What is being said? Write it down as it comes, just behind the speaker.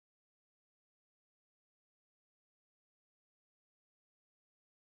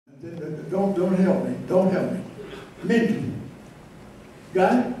Don't help me. Don't help me. Mingie.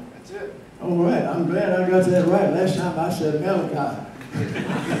 Got it? That's it. All right. I'm glad I got that right. Last time I said Malachi.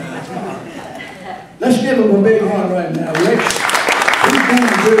 Let's give him a big hand right now, Rick. He's going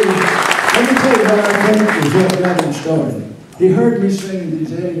to do. Let me tell you what I think is what got him started. He heard me sing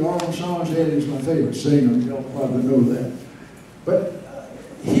these Eddy Arnold songs. Eddy's my favorite singer. Y'all probably know that. But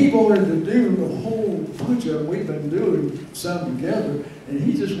he wanted to do a whole bunch of them. We've been doing some together, and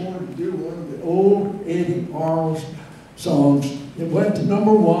he just wanted to do one of the old Eddy Arnold songs. It went to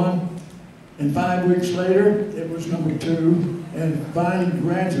 #1, and 5 weeks later, it was #2, and finally,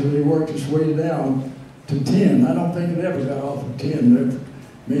 gradually worked its way down to 10. I don't think it ever got off of 10,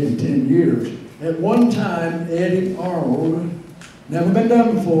 maybe 10 years. At one time, Eddy Arnold, never been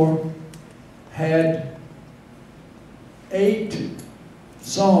done before, had 8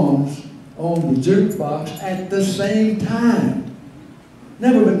 songs on the jukebox at the same time.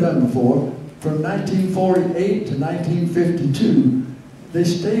 Never been done before. From 1948 to 1952, they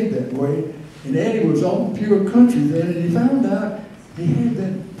stayed that way. And Eddy was on pure country then, and he found out he had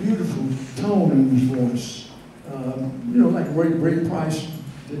that beautiful tone in his voice. You know, like Ray Price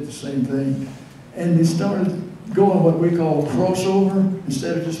did the same thing. And he started going what we call crossover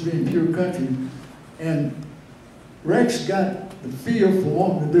instead of just being pure country. And Rex got the feel for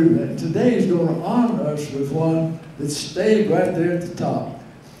wanting to do that. Today he's going to honor us with one that stayed right there at the top.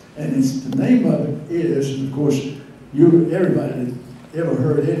 And the name of it is, and of course, everybody that ever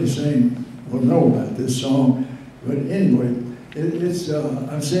heard Eddy sing will know about this song. But anyway,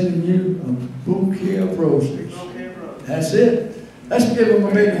 I'm sending you a Bouquet of Roses. Bouquet of Roses. That's it. Let's give him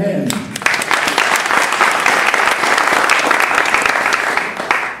a big hand.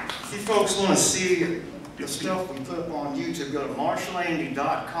 If you folks want to see the stuff we put up on YouTube, go to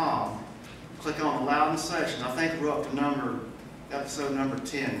marshalandy.com. Click on the Loudon section. I think we're up to episode number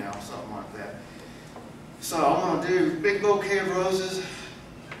 10 now, something like that. So I'm going to do Big Bouquet of Roses.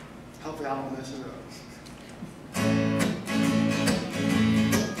 Hopefully I don't mess it up.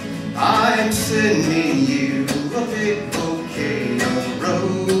 I'm sending you a big bouquet of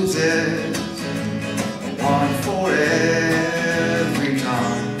roses, one for every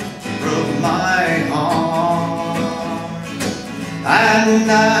time you broke my heart. And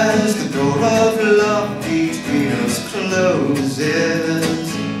as the door of love between us closes,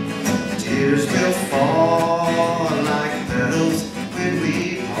 tears will fall like petals when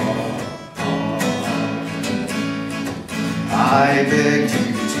we part. I begged you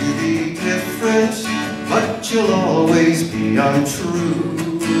to be different, but you'll always be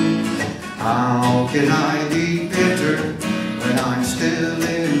untrue. How can I be bitter when I'm still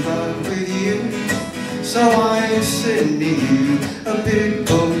in love with you? So I'm sending you a big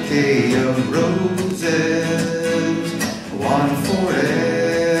bouquet of roses, one for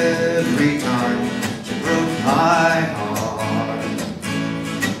every time you broke my heart.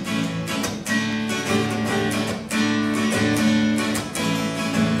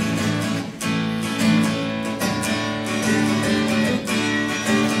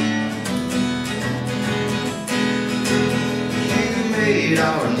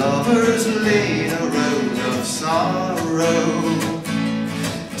 Our lovers laid a road of sorrow,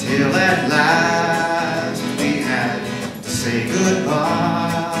 till at last we had to say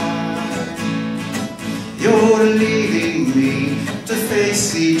goodbye. You're leaving me to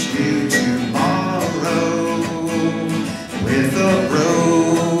face each new tomorrow, with a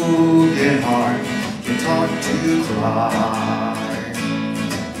broken heart you're taught to cry.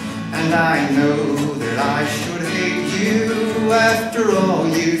 And I know that I should hate you after all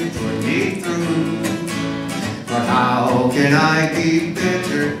you put me through. But how can I be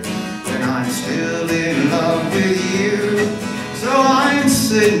bitter when I'm still in love with you? So I'm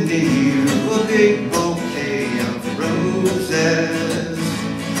sending you a big bouquet of roses,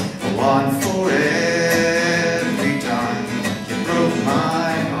 one for every time you broke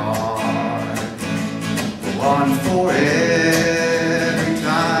my heart, one for every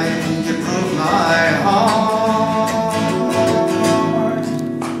time you broke my heart.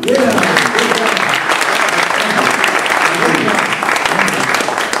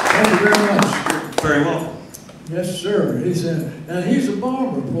 Very well. Yes, sir. Now he's a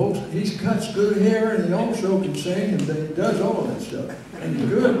barber, folks. He cuts good hair, and he also can sing, and he does all that stuff. And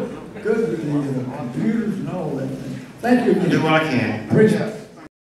good with the computers and all that thing. Thank you. I do what I can. Appreciate